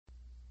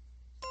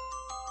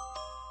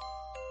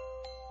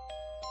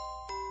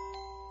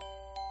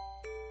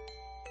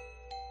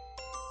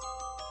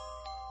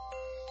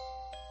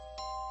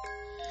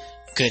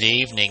Good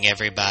evening,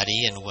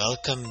 everybody, and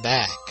welcome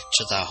back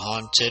to the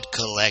Haunted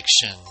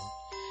Collection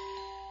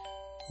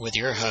with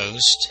your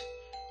host,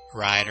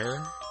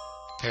 writer,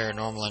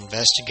 paranormal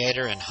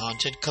investigator, and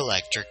haunted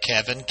collector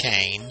Kevin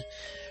Kane,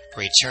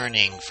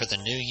 returning for the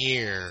new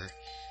year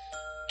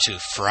to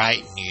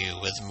frighten you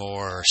with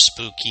more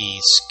spooky,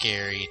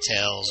 scary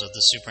tales of the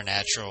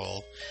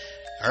supernatural,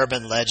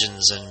 urban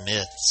legends, and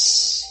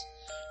myths.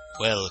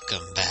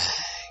 Welcome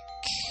back.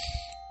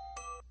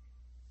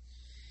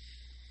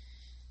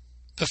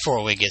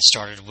 Before we get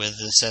started with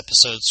this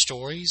episode's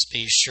stories,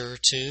 be sure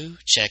to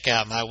check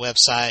out my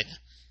website,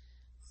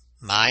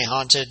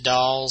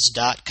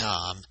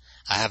 myhauntedDolls.com.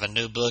 I have a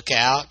new book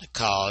out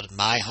called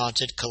My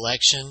Haunted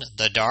Collection,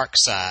 The Dark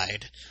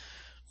Side,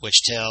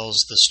 which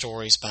tells the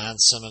stories behind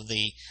some of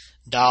the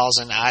dolls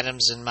and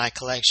items in my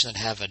collection that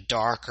have a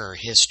darker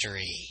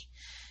history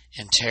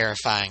and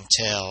terrifying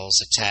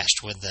tales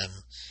attached with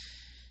them.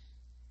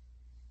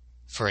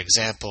 For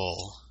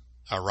example,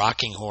 a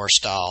rocking horse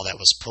doll that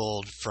was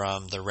pulled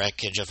from the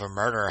wreckage of a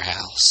murder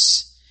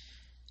house,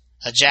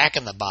 a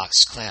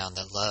jack-in-the-box clown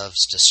that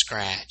loves to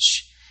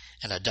scratch,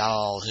 and a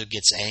doll who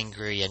gets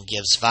angry and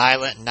gives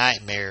violent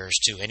nightmares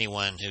to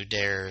anyone who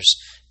dares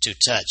to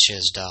touch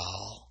his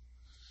doll.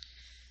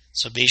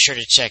 So be sure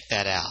to check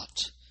that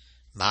out.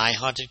 My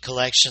Haunted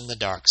Collection, The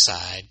Dark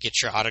Side.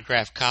 Get your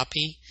autographed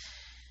copy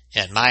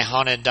at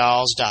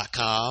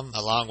myhauntedDolls.com,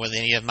 along with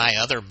any of my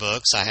other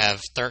books. I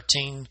have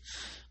 13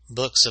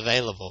 books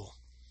available.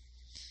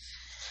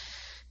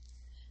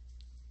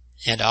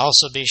 And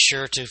also be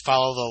sure to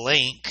follow the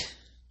link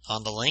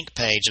on the link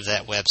page of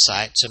that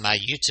website to my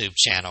YouTube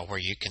channel, where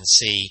you can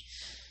see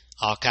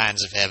all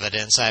kinds of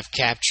evidence I've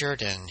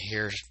captured and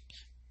hear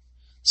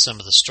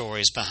some of the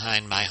stories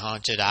behind my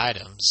haunted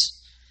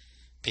items.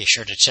 Be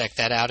sure to check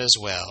that out as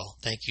well.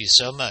 Thank you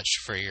so much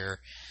for your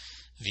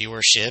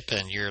viewership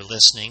and your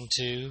listening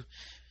to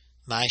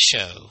my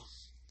show.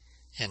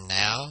 And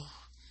now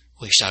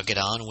we shall get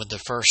on with the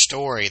first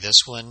story.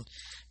 This one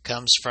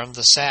comes from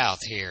the South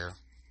here,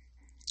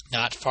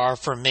 not far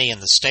from me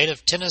in the state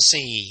of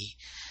Tennessee.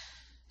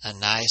 A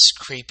nice,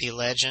 creepy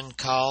legend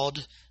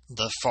called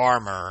The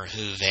Farmer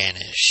Who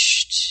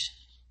Vanished.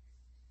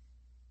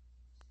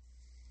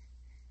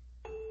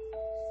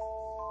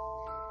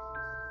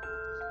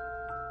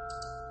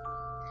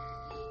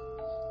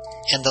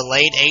 In the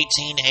late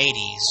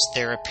 1880s,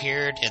 there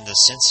appeared in the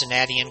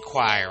Cincinnati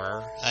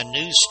Enquirer a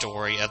news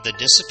story of the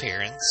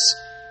disappearance,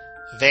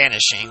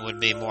 vanishing would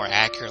be more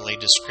accurately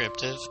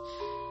descriptive,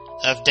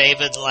 of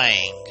David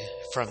Lang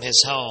from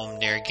his home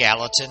near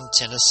Gallatin,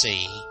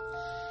 Tennessee.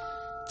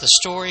 The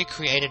story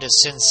created a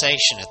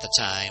sensation at the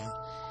time,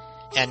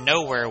 and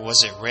nowhere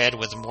was it read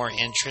with more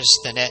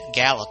interest than at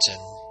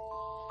Gallatin.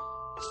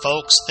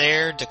 Folks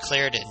there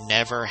declared it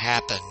never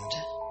happened.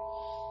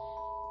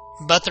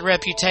 But the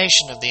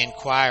reputation of the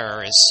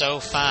Enquirer is so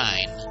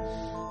fine,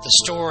 the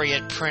story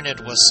it printed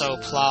was so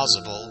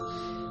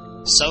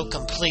plausible, so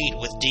complete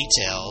with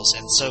details,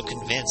 and so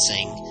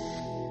convincing,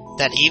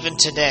 that even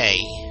today,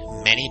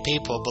 many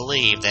people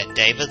believe that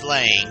David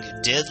Lang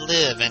did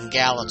live in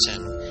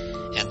Gallatin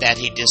and that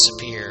he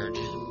disappeared.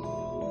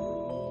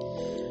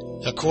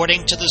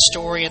 According to the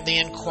story in the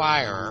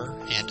Enquirer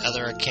and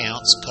other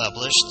accounts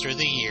published through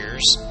the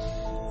years,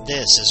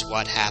 this is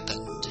what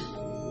happened.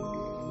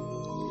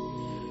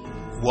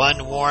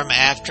 One warm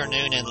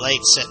afternoon in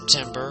late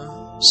September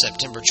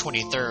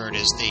 23rd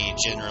is the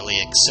generally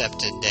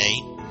accepted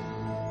date,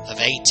 of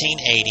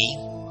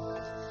 1880,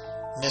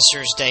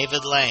 Mrs.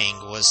 David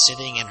Lang was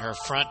sitting in her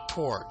front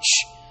porch,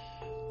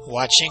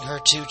 watching her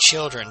two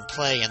children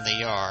play in the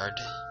yard.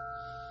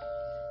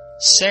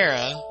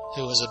 Sarah,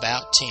 who was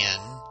about 10,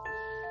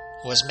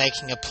 was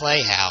making a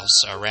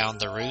playhouse around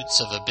the roots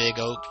of a big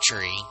oak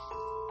tree.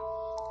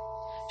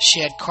 She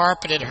had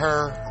carpeted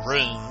her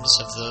rooms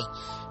of the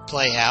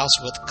playhouse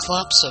with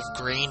clumps of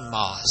green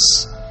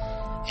moss,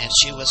 and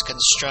she was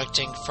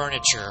constructing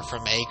furniture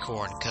from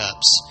acorn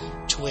cups,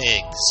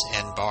 twigs,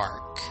 and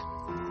bark.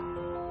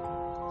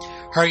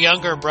 Her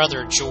younger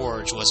brother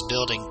George was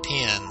building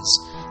pens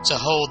to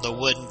hold the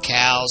wooden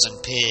cows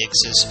and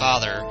pigs his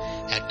father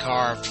had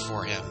carved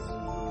for him.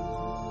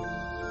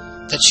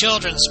 The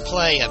children's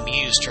play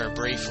amused her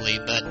briefly,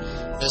 but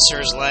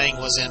Mrs. Lang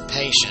was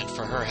impatient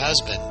for her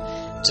husband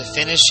to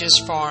finish his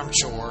farm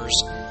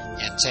chores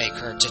and take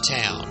her to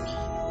town.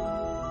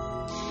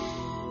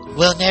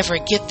 "We'll never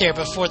get there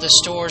before the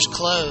stores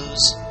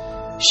close,"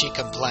 she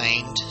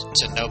complained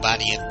to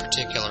nobody in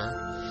particular.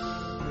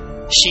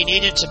 She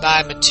needed to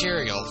buy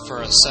material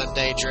for a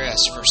Sunday dress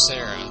for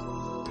Sarah.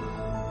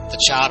 The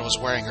child was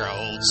wearing her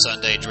old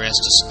Sunday dress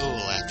to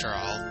school, after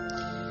all.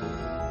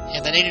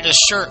 And they needed a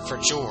shirt for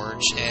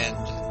George, and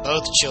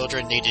both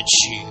children needed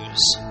shoes.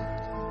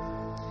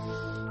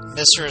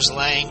 Mrs.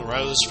 Lang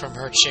rose from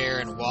her chair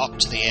and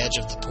walked to the edge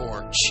of the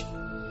porch.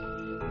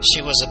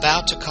 She was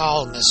about to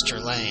call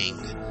Mr.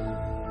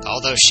 Lang,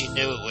 although she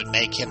knew it would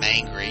make him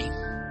angry,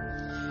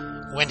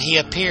 when he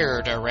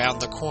appeared around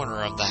the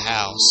corner of the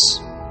house.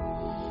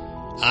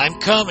 "I'm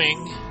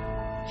coming,"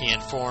 he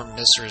informed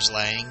Mrs.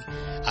 Lang.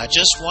 "I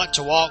just want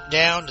to walk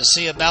down to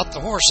see about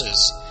the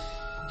horses.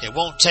 It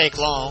won't take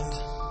long."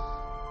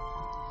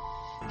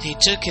 He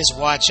took his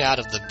watch out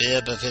of the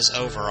bib of his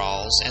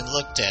overalls and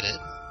looked at it.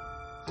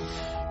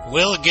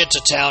 "We'll get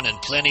to town in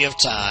plenty of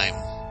time,"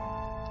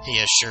 he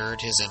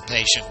assured his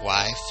impatient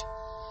wife.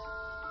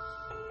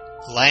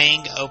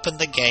 Lang opened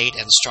the gate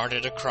and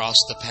started across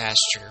the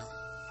pasture.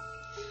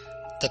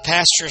 The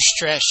pasture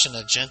stretched in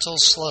a gentle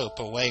slope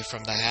away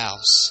from the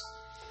house.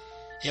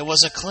 It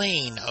was a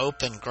clean,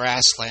 open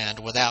grassland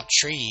without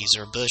trees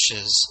or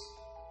bushes.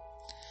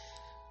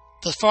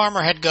 The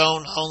farmer had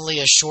gone only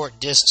a short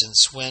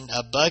distance when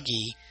a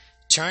buggy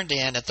turned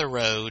in at the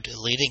road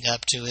leading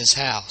up to his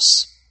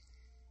house.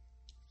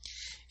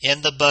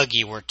 In the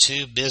buggy were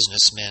two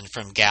businessmen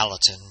from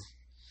Gallatin,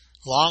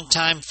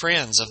 longtime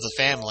friends of the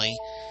family,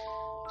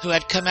 who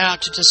had come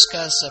out to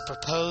discuss a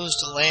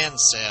proposed land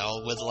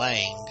sale with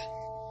Lang.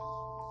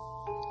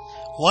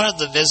 One of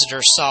the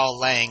visitors saw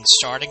Lang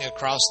starting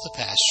across the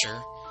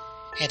pasture,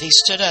 and he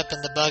stood up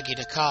in the buggy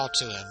to call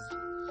to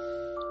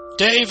him.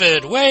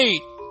 "David,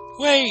 wait!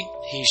 Wait!"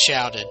 he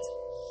shouted.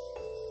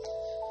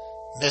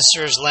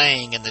 Mrs.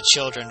 Lang and the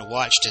children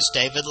watched as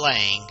David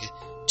Lang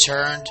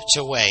turned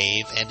to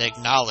wave and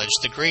acknowledge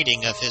the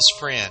greeting of his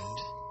friend.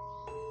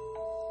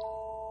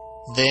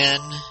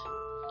 Then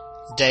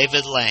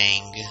David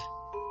Lang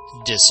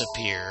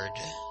disappeared.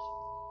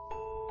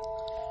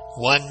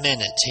 1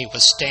 minute he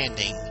was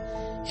standing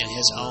in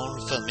his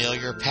own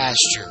familiar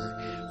pasture,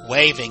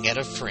 waving at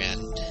a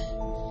friend.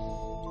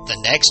 The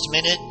next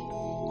minute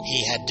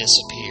he had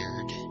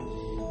disappeared,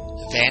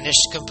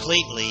 vanished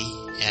completely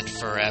and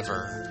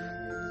forever.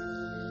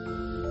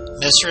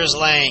 Mrs.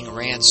 Lang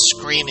ran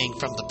screaming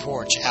from the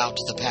porch out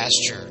to the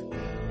pasture.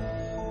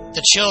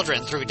 The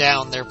children threw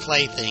down their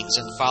playthings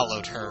and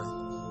followed her.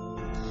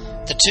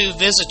 The two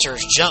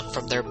visitors jumped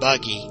from their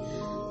buggy,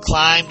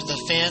 climbed the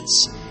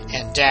fence,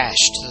 and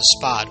dashed to the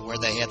spot where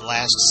they had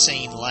last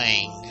seen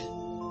Lang.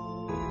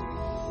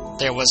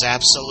 There was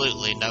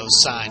absolutely no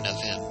sign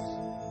of him.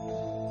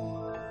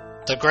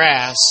 The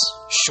grass,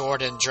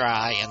 short and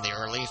dry in the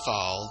early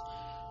fall,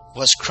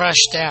 was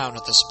crushed down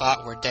at the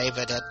spot where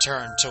David had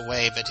turned to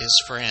wave at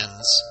his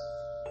friends.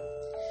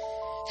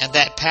 And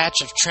that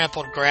patch of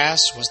trampled grass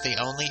was the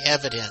only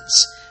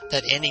evidence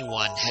that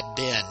anyone had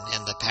been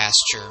in the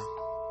pasture.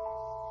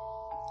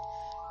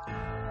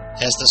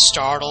 As the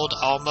startled,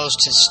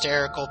 almost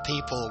hysterical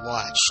people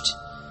watched,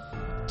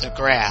 the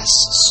grass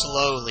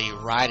slowly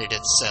righted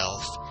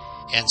itself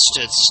and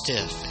stood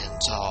stiff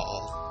and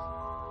tall.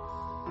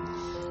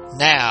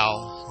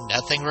 Now,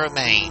 nothing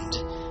remained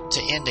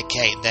to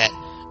indicate that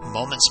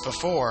moments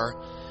before,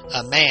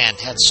 a man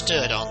had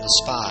stood on the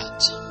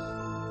spot.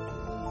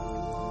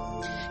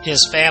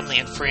 His family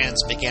and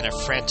friends began a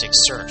frantic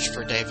search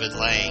for David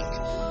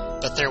Lang,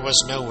 but there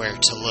was nowhere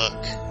to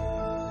look.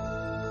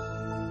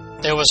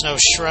 There was no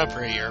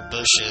shrubbery or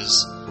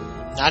bushes,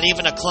 not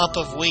even a clump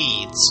of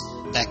weeds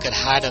that could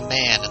hide a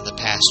man in the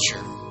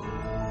pasture.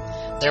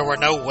 There were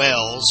no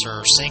wells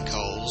or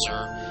sinkholes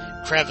or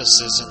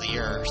crevices in the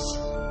earth.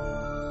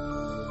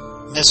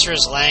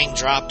 Mrs. Lang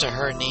dropped to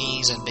her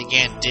knees and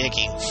began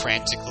digging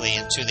frantically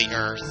into the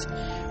earth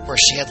where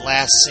she had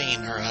last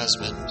seen her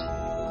husband.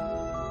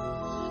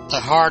 The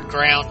hard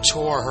ground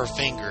tore her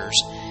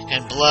fingers,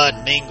 and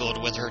blood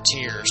mingled with her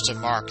tears to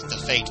mark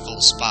the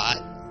fateful spot.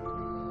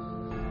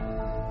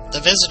 The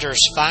visitors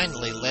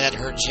finally led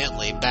her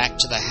gently back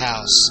to the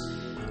house,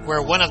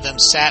 where one of them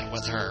sat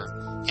with her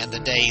and the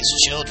dazed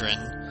children,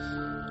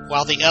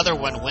 while the other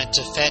one went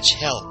to fetch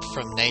help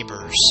from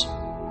neighbors.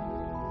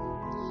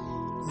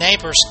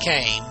 Neighbors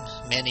came,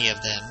 many of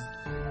them,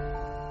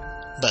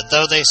 but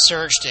though they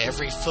searched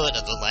every foot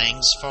of the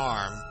Lang's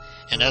farm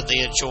and of the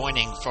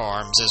adjoining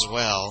farms as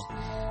well,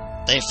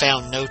 they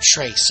found no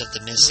trace of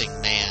the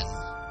missing man.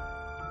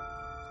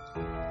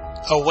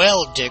 A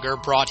well digger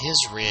brought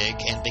his rig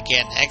and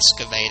began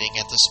excavating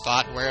at the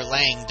spot where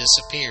Lang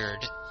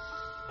disappeared,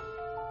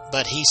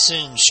 but he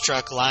soon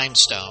struck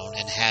limestone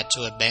and had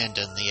to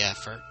abandon the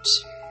effort.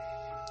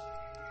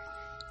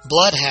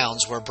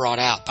 Bloodhounds were brought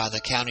out by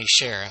the county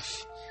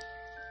sheriff.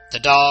 The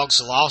dogs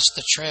lost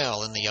the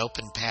trail in the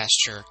open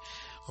pasture,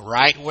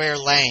 right where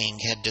Lang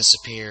had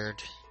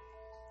disappeared.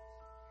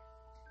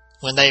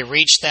 When they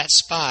reached that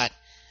spot,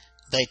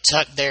 they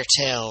tucked their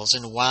tails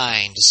and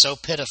whined so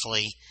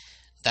pitifully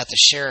that the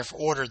sheriff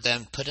ordered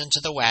them put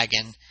into the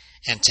wagon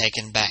and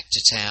taken back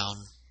to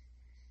town.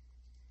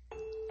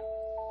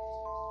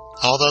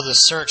 Although the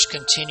search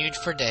continued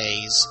for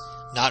days,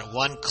 not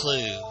one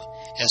clue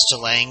as to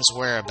Lang's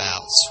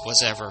whereabouts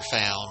was ever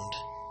found.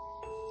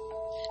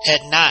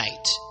 At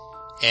night,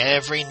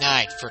 every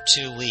night for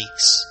 2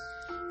 weeks,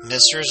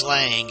 Mrs.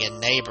 Lang and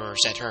neighbors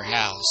at her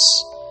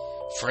house,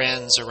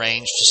 friends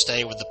arranged to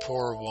stay with the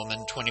poor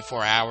woman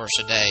 24 hours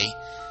a day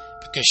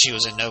because she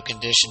was in no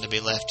condition to be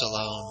left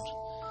alone.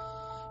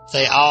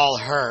 They all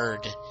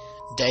heard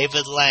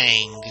David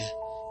Lang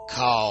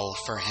call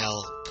for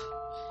help.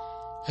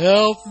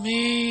 "Help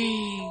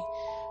me!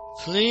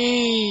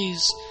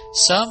 Please,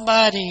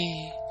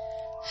 somebody,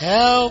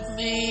 "Help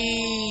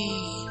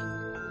me!"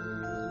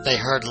 They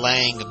heard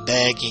Lang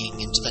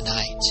begging into the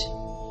night.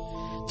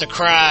 The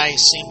cry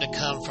seemed to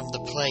come from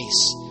the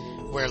place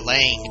where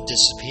Lang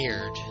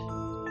disappeared.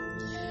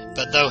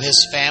 But though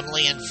his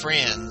family and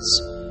friends,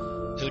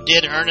 who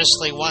did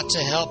earnestly want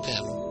to help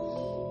him,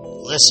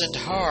 listened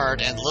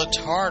hard and looked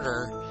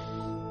harder,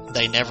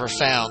 they never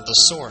found the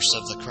source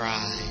of the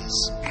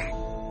cries.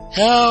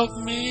 "Help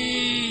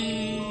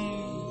me!"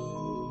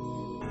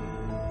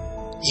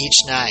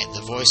 Each night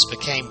the voice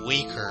became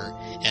weaker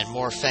and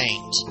more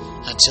faint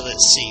until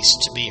it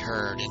ceased to be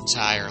heard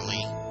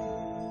entirely.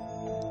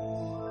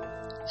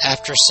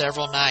 After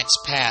several nights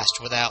passed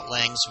without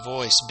Lang's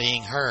voice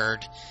being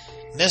heard,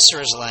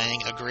 Mrs.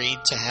 Lang agreed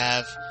to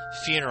have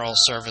funeral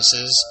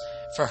services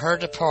for her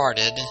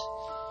departed,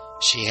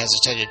 she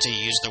hesitated to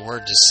use the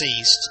word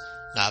deceased,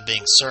 not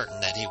being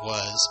certain that he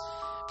was,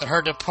 but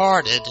her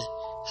departed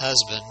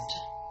husband.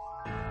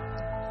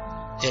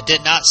 It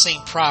did not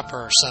seem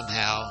proper,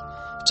 somehow,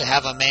 to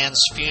have a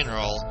man's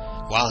funeral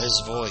while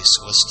his voice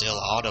was still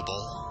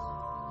audible.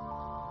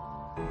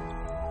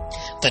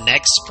 The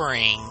next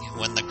spring,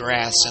 when the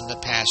grass in the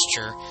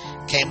pasture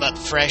came up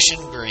fresh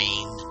and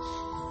green,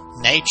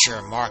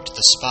 nature marked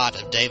the spot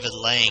of David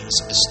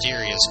Lang's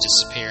mysterious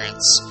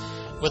disappearance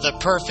with a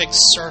perfect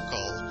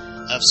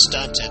circle of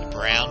stunted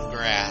brown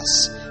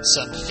grass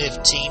some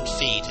 15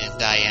 feet in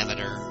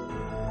diameter.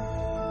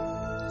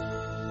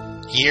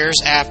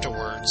 Years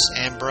afterwards,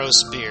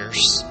 Ambrose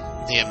Bierce,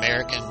 the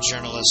American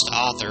journalist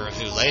author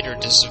who later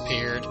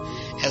disappeared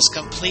as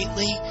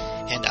completely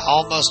and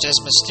almost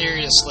as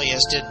mysteriously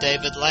as did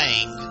David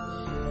Lang,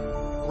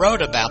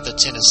 wrote about the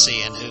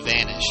Tennessean who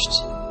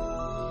vanished.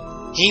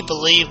 He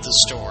believed the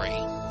story,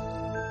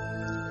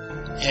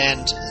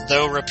 and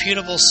though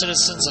reputable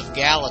citizens of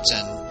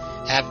Gallatin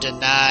have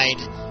denied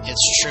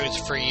its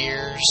truth for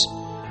years,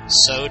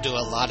 so do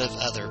a lot of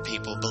other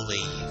people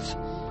believe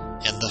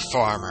in the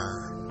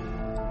farmer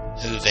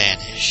who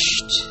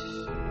vanished.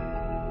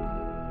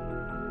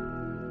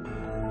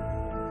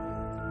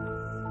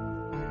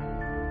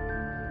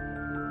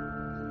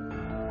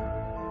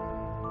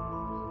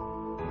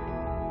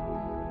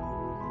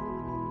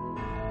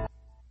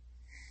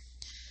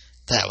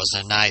 That was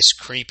a nice,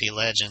 creepy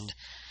legend.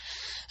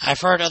 I've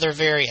heard other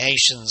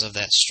variations of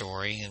that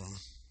story and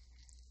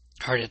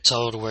heard it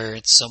told where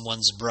it's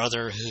someone's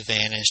brother who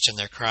vanished and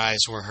their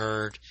cries were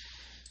heard.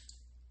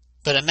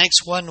 But it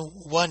makes one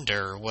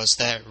wonder, was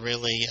that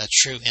really a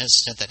true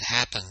incident that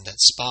happened that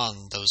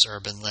spawned those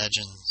urban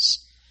legends?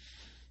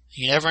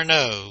 You never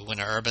know when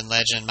an urban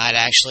legend might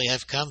actually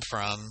have come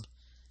from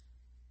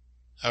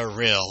a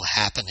real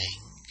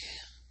happening.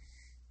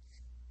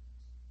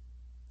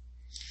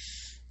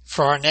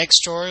 For our next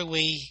story,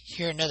 we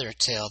hear another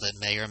tale that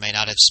may or may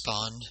not have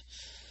spawned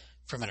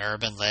from an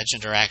urban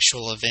legend or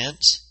actual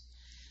event.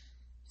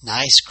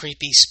 Nice,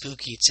 creepy,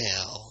 spooky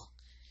tale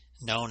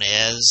known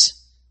as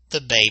the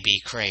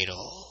Baby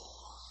Cradle.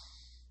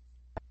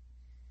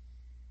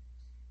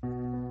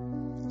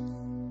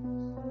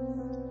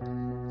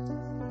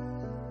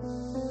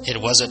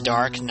 It was a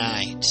dark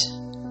night,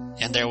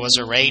 and there was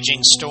a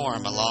raging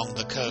storm along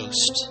the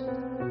coast.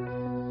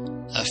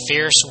 A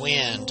fierce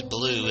wind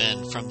blew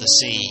in from the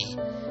sea,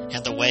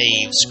 and the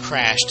waves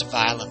crashed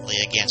violently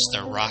against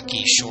the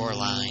rocky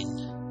shoreline.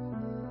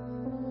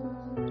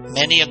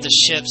 Many of the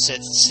ships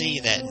at sea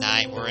that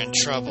night were in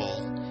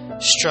trouble,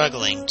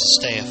 struggling to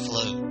stay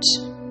afloat.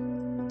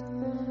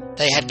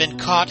 They had been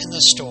caught in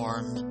the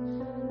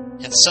storm,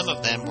 and some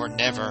of them were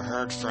never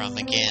heard from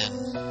again.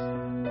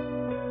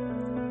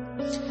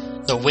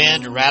 The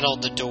wind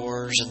rattled the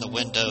doors and the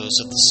windows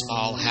of the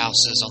small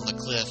houses on the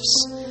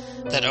cliffs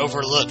that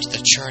overlooked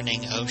the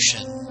churning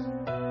ocean.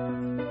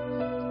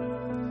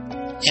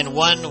 In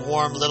one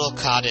warm little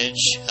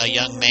cottage, a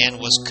young man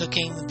was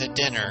cooking the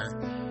dinner.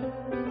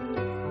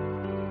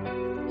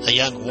 A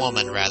young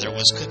woman,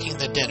 was cooking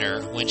the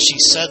dinner when she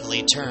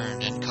suddenly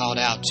turned and called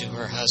out to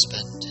her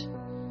husband.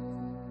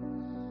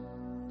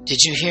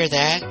 "Did you hear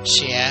that?"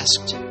 she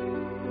asked.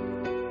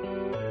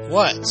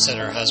 "What?" said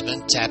her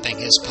husband, tapping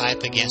his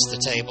pipe against the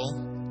table.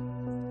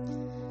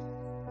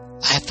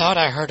 "I thought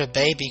I heard a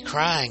baby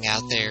crying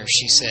out there,"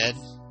 she said.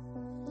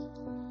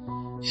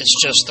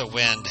 "It's just the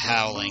wind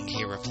howling,"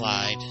 he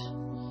replied.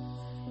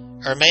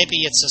 "Or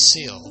maybe it's a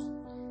seal.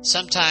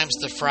 Sometimes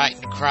the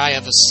frightened cry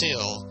of a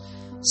seal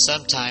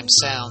sometimes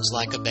sounds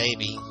like a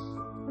baby."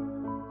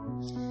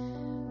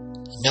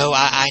 "No,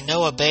 I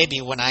know a baby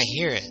when I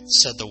hear it,"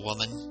 said the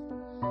woman.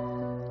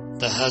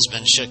 The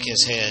husband shook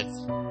his head.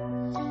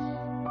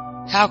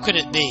 "How could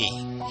it be?"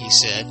 he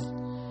said.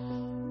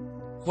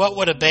 "What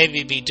would a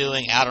baby be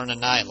doing out on a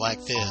night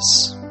like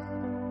this?"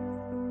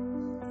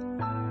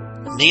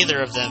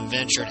 Neither of them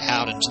ventured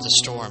out into the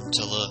storm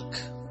to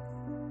look.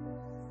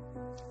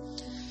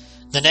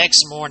 The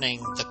next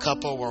morning, the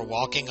couple were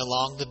walking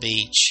along the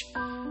beach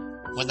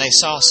when they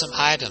saw some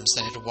items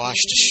that had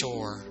washed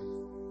ashore.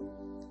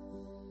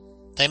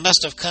 They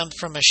must have come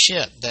from a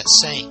ship that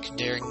sank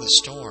during the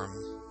storm.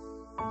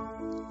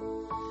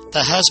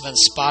 The husband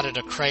spotted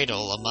a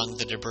cradle among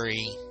the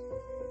debris.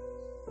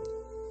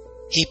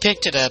 He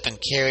picked it up and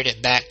carried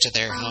it back to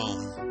their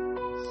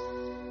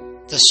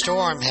home. The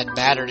storm had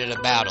battered it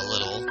about a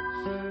little,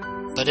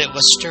 but it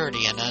was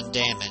sturdy and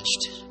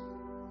undamaged.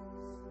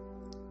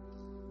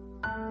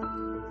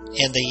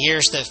 In the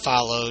years that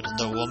followed,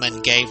 the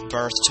woman gave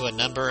birth to a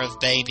number of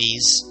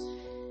babies,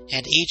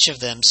 and each of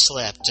them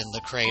slept in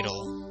the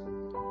cradle.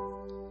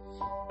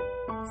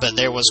 But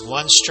there was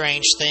one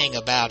strange thing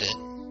about it.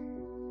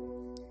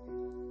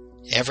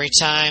 Every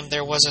time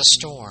there was a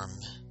storm,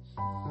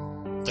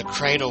 the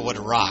cradle would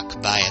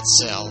rock by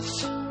itself.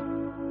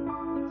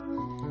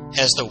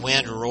 As the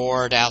wind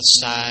roared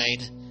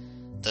outside,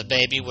 the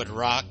baby would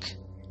rock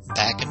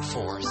back and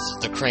forth,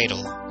 the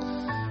cradle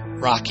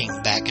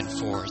rocking back and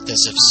forth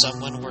as if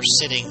someone were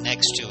sitting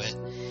next to it,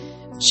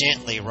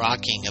 gently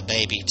rocking a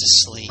baby to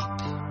sleep.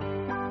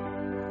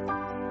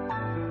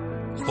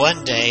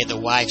 One day the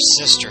wife's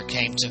sister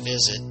came to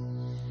visit,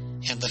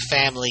 and the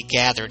family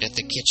gathered at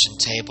the kitchen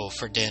table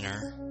for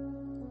dinner.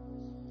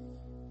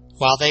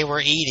 While they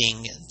were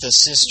eating, the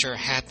sister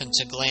happened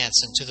to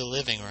glance into the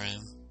living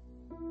room.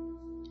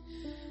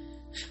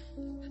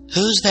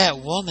 "Who's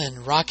that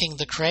woman rocking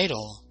the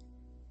cradle?"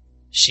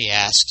 she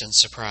asked in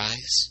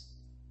surprise.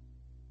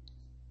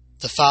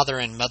 The father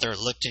and mother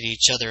looked at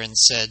each other and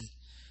said,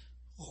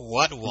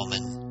 "What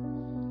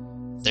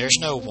woman? There's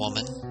no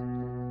woman.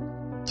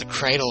 The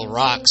cradle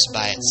rocks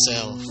by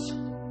itself."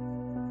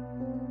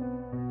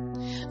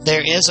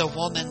 "There is a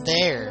woman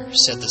there,"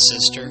 said the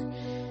sister.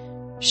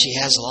 "She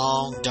has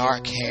long,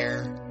 dark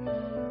hair.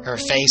 Her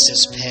face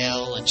is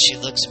pale and she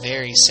looks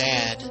very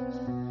sad.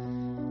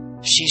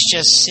 She's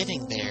just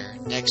sitting there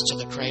next to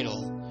the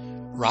cradle,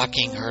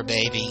 rocking her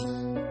baby."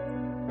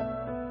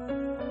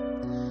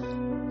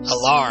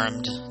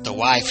 Alarmed, the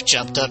wife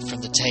jumped up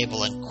from the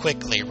table and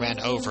quickly ran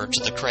over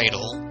to the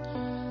cradle.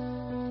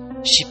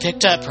 She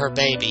picked up her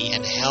baby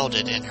and held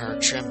it in her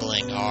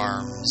trembling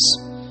arms.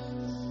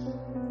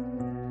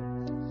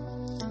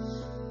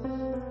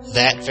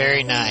 That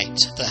very night,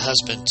 the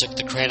husband took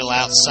the cradle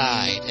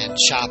outside and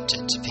chopped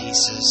it to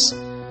pieces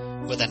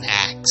with an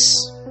axe.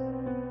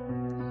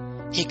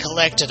 He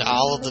collected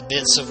all of the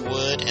bits of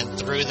wood and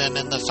threw them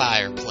in the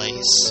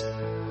fireplace,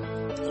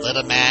 lit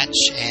a match,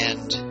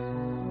 and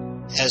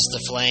as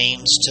the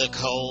flames took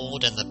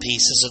hold and the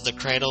pieces of the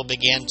cradle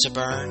began to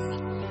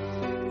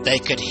burn, they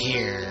could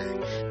hear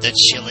the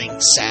chilling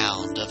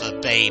sound of a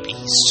baby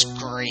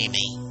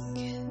screaming.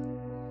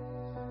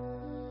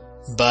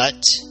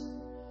 But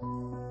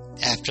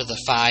after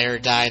the fire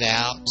died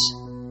out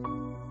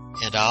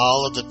and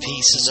all of the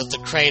pieces of the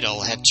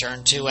cradle had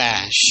turned to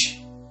ash,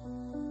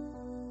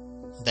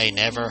 they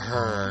never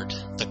heard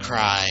the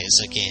cries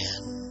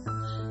again.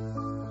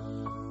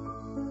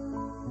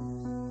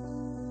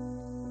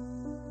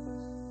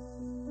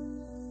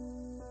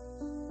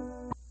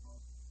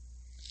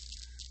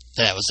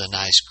 That was a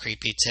nice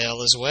creepy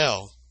tale as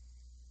well.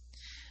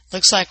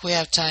 Looks like we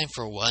have time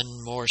for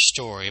one more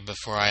story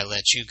before I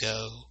let you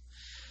go.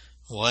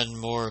 One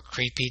more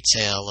creepy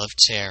tale of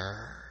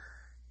terror.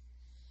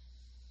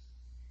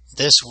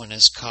 This one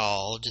is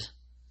called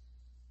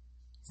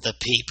The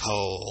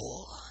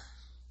Peephole.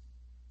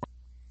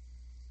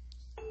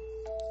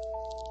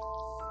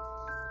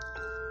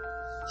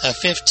 A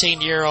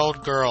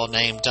 15-year-old girl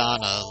named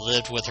Donna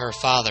lived with her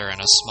father in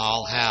a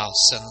small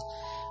house in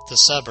the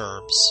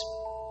suburbs.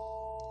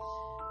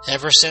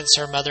 Ever since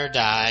her mother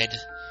died,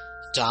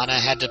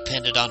 Donna had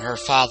depended on her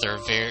father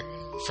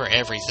for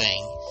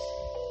everything.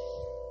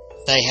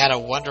 They had a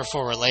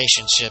wonderful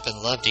relationship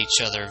and loved each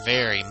other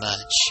very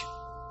much.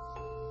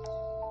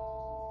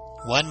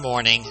 One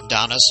morning,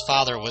 Donna's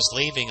father was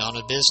leaving on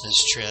a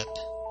business trip.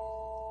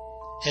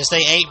 As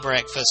they ate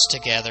breakfast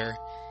together,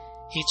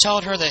 he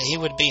told her that he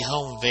would be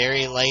home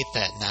very late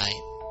that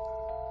night.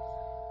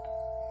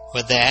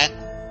 With that,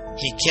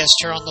 he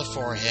kissed her on the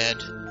forehead,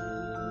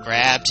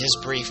 grabbed his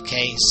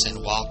briefcase,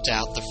 and walked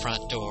out the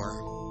front door.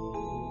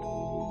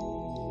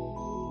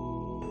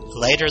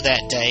 Later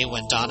that day,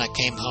 when Donna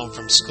came home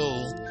from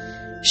school,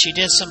 she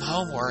did some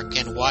homework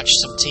and watched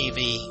some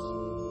TV.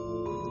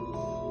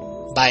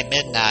 By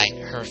midnight,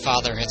 her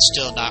father had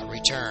still not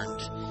returned,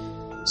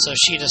 so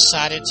she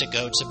decided to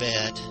go to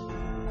bed.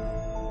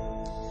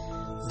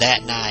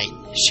 That night,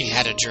 she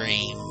had a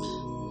dream.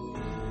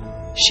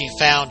 She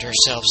found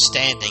herself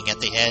standing at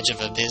the edge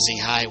of a busy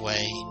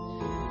highway.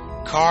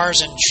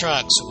 Cars and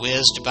trucks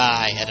whizzed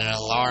by at an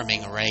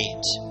alarming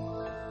rate.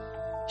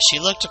 She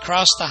looked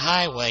across the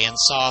highway and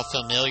saw a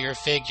familiar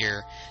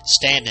figure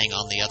standing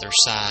on the other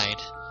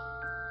side.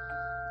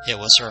 It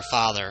was her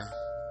father.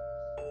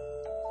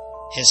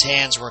 His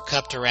hands were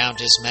cupped around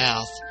his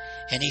mouth,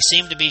 and he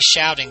seemed to be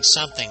shouting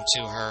something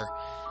to her,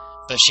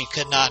 but she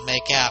could not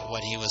make out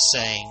what he was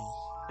saying.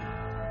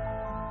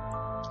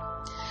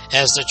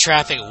 As the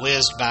traffic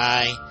whizzed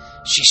by,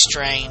 she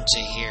strained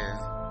to hear.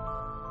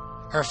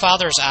 Her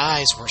father's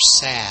eyes were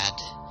sad.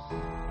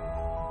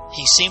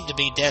 He seemed to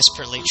be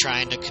desperately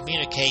trying to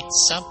communicate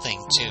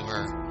something to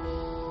her.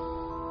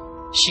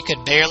 She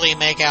could barely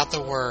make out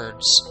the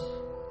words,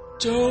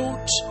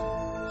 "Don't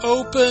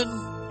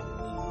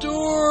open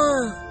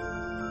door."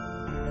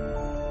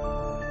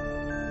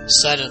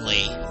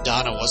 Suddenly,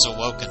 Donna was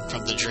awoken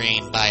from the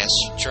dream by a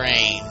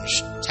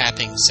strange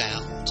tapping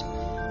sound.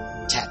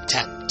 Tap,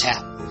 tap,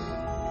 tap.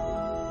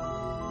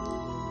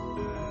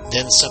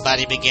 Then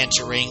somebody began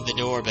to ring the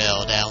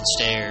doorbell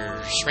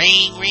downstairs.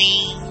 Ring,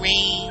 ring,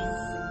 ring.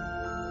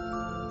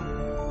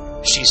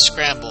 She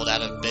scrambled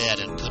out of bed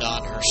and put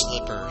on her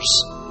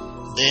slippers.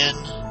 Then,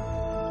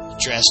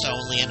 dressed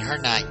only in her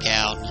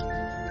nightgown,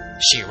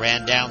 she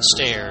ran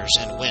downstairs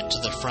and went to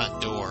the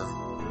front door.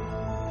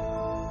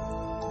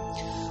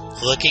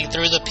 Looking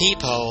through the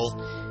peephole,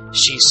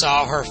 she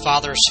saw her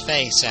father's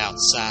face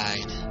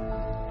outside.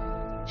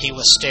 He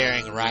was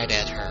staring right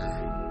at her.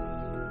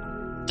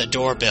 The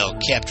doorbell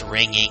kept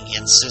ringing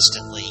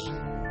insistently.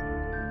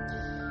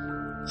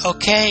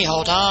 "Okay,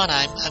 hold on,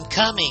 I'm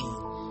coming,"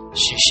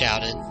 she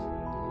shouted.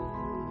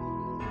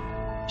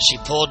 She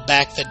pulled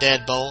back the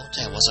deadbolt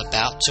and was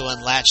about to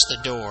unlatch the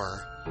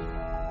door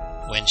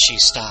when she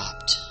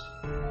stopped.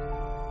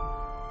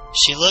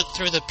 She looked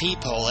through the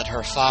peephole at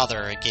her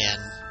father again.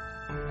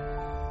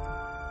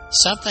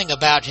 Something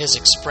about his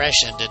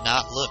expression did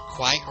not look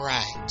quite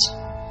right.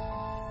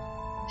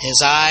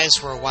 His eyes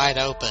were wide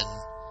open,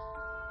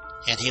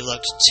 and he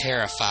looked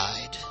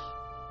terrified.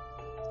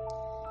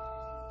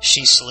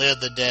 She slid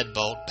the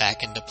deadbolt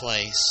back into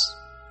place.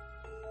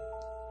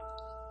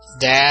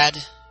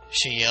 "Dad,"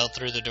 she yelled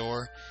through the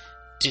door,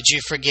 "did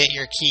you forget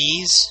your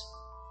keys?"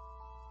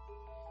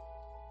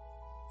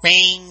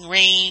 Ring,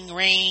 ring,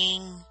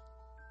 ring.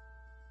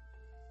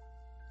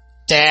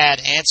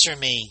 "Dad, answer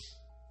me."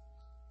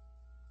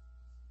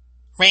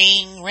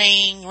 Ring,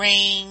 ring,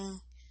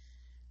 ring.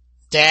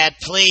 "Dad,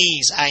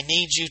 please, I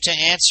need you to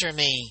answer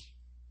me."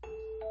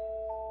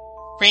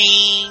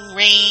 Ring,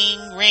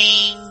 ring,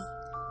 ring.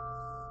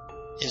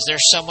 "Is there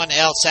someone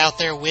else out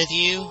there with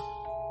you?"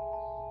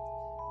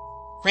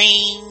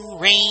 Ring,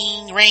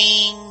 ring,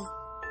 ring.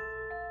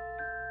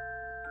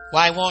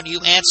 "Why won't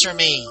you answer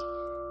me?"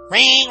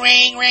 Ring,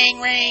 ring,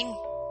 ring, ring.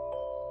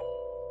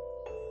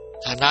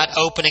 "I'm not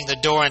opening the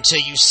door until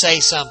you say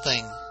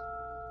something."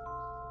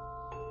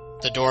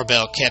 The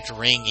doorbell kept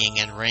ringing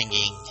and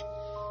ringing,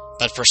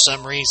 but for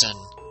some reason,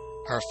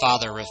 her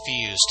father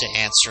refused to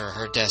answer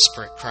her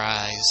desperate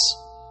cries.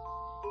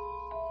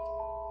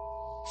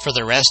 For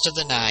the rest of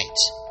the night,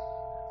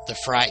 the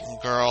frightened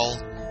girl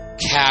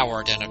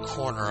cowered in a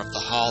corner of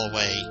the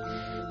hallway,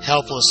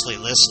 helplessly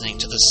listening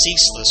to the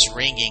ceaseless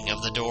ringing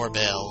of the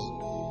doorbell.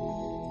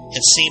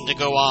 It seemed to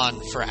go on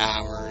for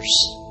hours.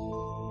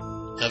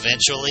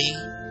 Eventually,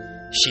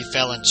 she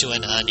fell into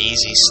an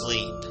uneasy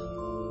sleep.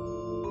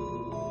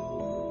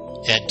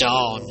 At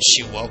dawn,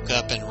 she woke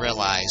up and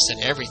realized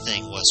that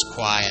everything was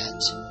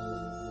quiet.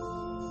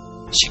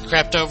 She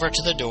crept over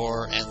to the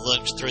door and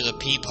looked through the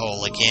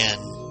peephole again.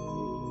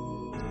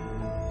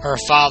 Her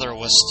father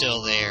was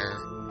still there,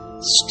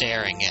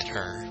 staring at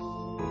her.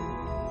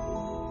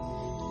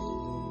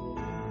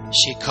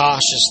 She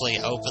cautiously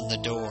opened the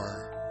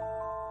door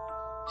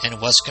and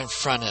was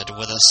confronted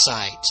with a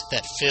sight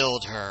that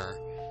filled her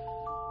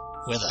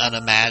with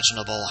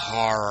unimaginable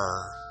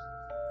horror.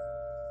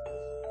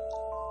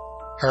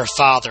 Her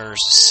father's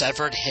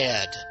severed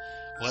head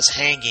was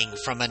hanging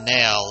from a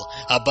nail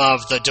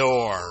above the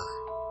door.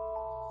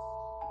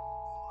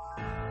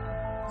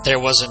 There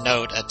was a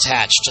note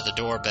attached to the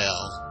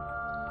doorbell.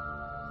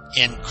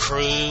 In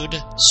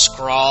crude,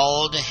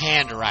 scrawled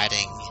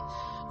handwriting,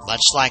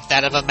 much like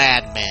that of a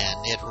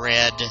madman, it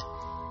read,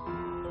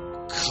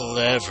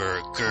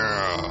 "Clever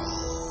girl."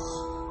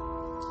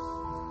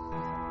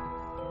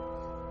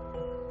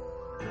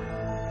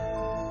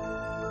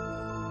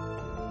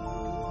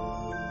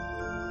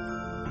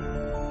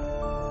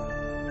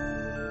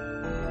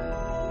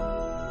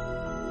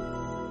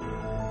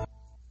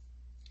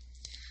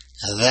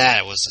 Now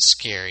that was a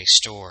scary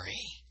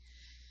story.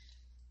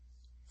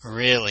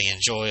 Really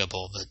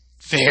enjoyable, but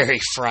very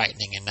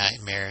frightening and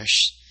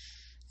nightmarish.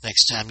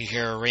 Next time you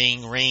hear a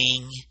ring,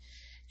 ring,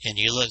 and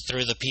you look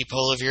through the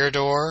peephole of your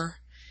door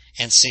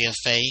and see a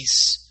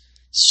face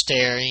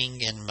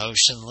staring and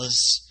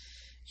motionless,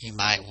 you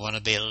might want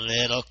to be a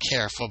little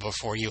careful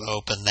before you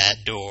open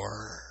that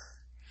door.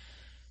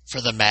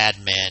 For the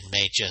madman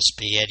may just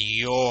be at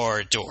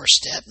your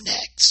doorstep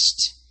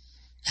next.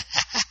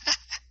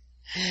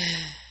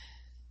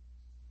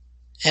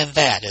 And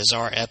that is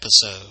our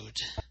episode.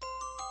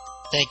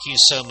 Thank you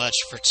so much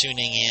for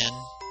tuning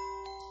in.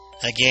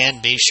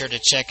 Again, be sure to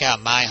check out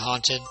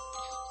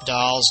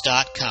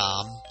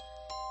myhauntedDolls.com.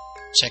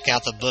 Check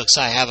out the books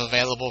I have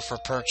available for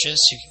purchase.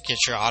 You can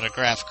get your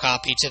autographed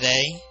copy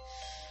today.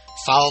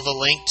 Follow the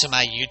link to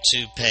my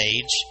YouTube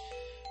page,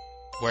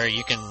 where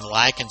you can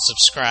like and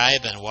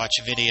subscribe and watch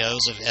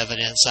videos of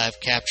evidence I've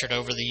captured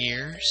over the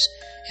years,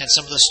 and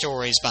some of the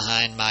stories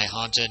behind my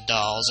haunted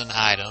dolls and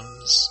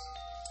items.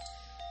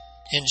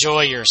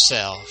 Enjoy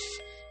yourself.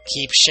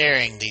 Keep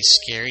sharing these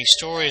scary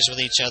stories with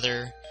each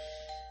other,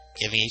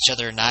 giving each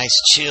other nice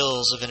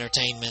chills of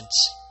entertainment.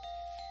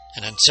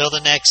 And until the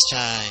next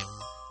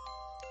time,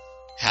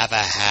 have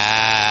a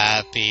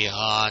happy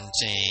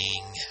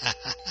haunting.